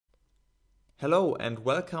Hello and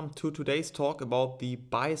welcome to today's talk about the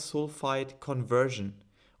bisulfite conversion,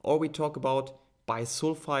 or we talk about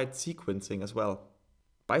bisulfite sequencing as well.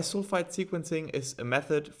 Bisulfite sequencing is a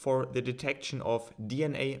method for the detection of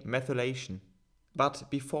DNA methylation.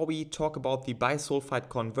 But before we talk about the bisulfite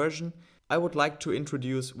conversion, I would like to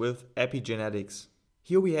introduce with epigenetics.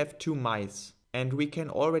 Here we have two mice, and we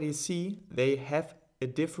can already see they have a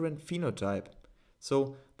different phenotype.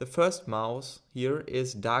 So the first mouse here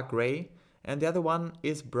is dark gray, and the other one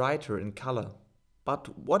is brighter in color.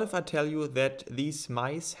 But what if I tell you that these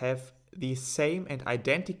mice have the same and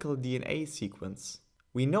identical DNA sequence?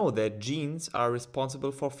 We know that genes are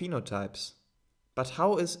responsible for phenotypes. But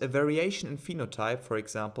how is a variation in phenotype, for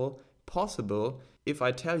example, possible if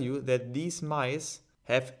I tell you that these mice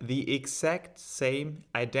have the exact same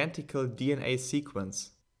identical DNA sequence?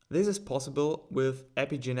 This is possible with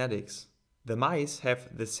epigenetics. The mice have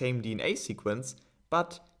the same DNA sequence,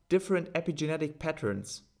 but different epigenetic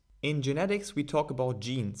patterns. In genetics, we talk about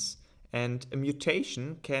genes, and a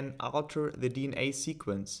mutation can alter the DNA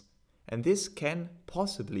sequence, and this can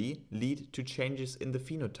possibly lead to changes in the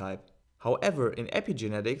phenotype. However, in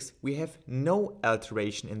epigenetics, we have no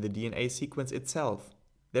alteration in the DNA sequence itself.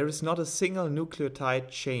 There is not a single nucleotide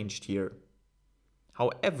changed here.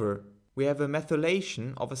 However, we have a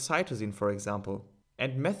methylation of a cytosine, for example.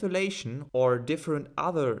 And methylation or different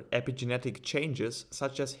other epigenetic changes,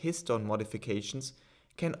 such as histone modifications,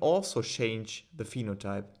 can also change the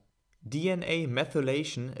phenotype. DNA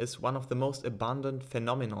methylation is one of the most abundant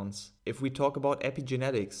phenomenons if we talk about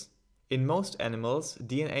epigenetics. In most animals,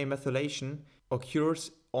 DNA methylation occurs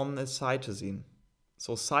on a cytosine.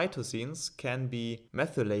 So cytosines can be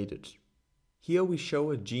methylated. Here we show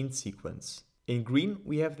a gene sequence. In green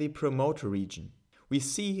we have the promoter region. We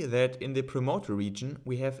see that in the promoter region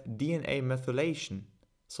we have DNA methylation,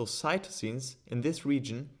 so cytosines in this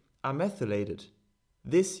region are methylated.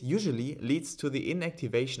 This usually leads to the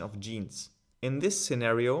inactivation of genes. In this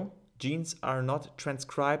scenario, genes are not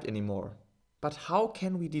transcribed anymore. But how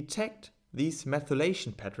can we detect these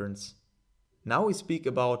methylation patterns? Now we speak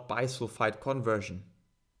about bisulfite conversion.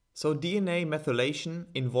 So DNA methylation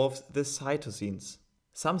involves the cytosines.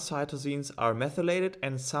 Some cytosines are methylated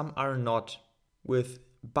and some are not. With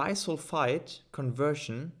bisulfite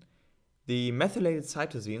conversion, the methylated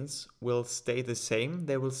cytosines will stay the same,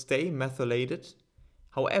 they will stay methylated.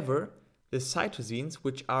 However, the cytosines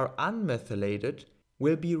which are unmethylated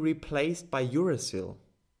will be replaced by uracil.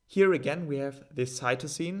 Here again we have the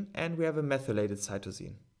cytosine and we have a methylated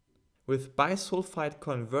cytosine. With bisulfite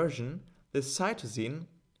conversion, the cytosine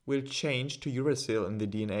will change to uracil in the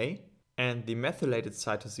DNA and the methylated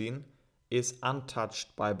cytosine is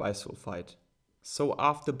untouched by bisulfite. So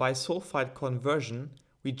after bisulfite conversion,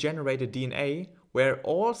 we generate a DNA where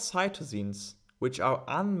all cytosines which are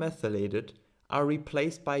unmethylated are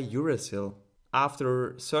replaced by uracil.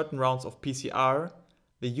 After certain rounds of PCR,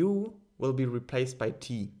 the U will be replaced by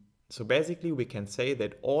T. So basically we can say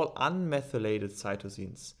that all unmethylated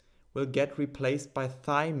cytosines will get replaced by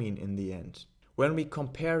thymine in the end. When we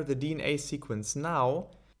compare the DNA sequence now,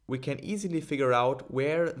 we can easily figure out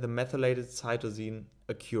where the methylated cytosine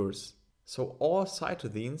occurs. So all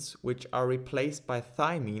cytosines which are replaced by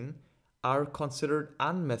thymine are considered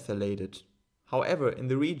unmethylated. However, in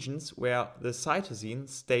the regions where the cytosine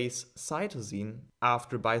stays cytosine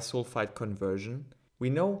after bisulfite conversion, we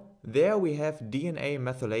know there we have DNA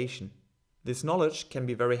methylation. This knowledge can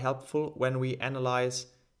be very helpful when we analyze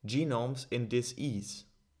genomes in dis-ease.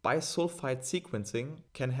 Bisulfite sequencing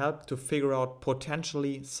can help to figure out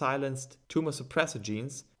potentially silenced tumor suppressor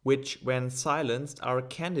genes which, when silenced, are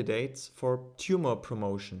candidates for tumor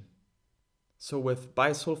promotion. So with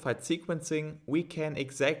bisulfite sequencing, we can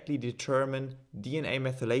exactly determine DNA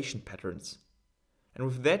methylation patterns. And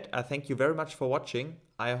with that, I thank you very much for watching.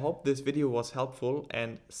 I hope this video was helpful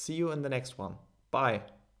and see you in the next one. Bye!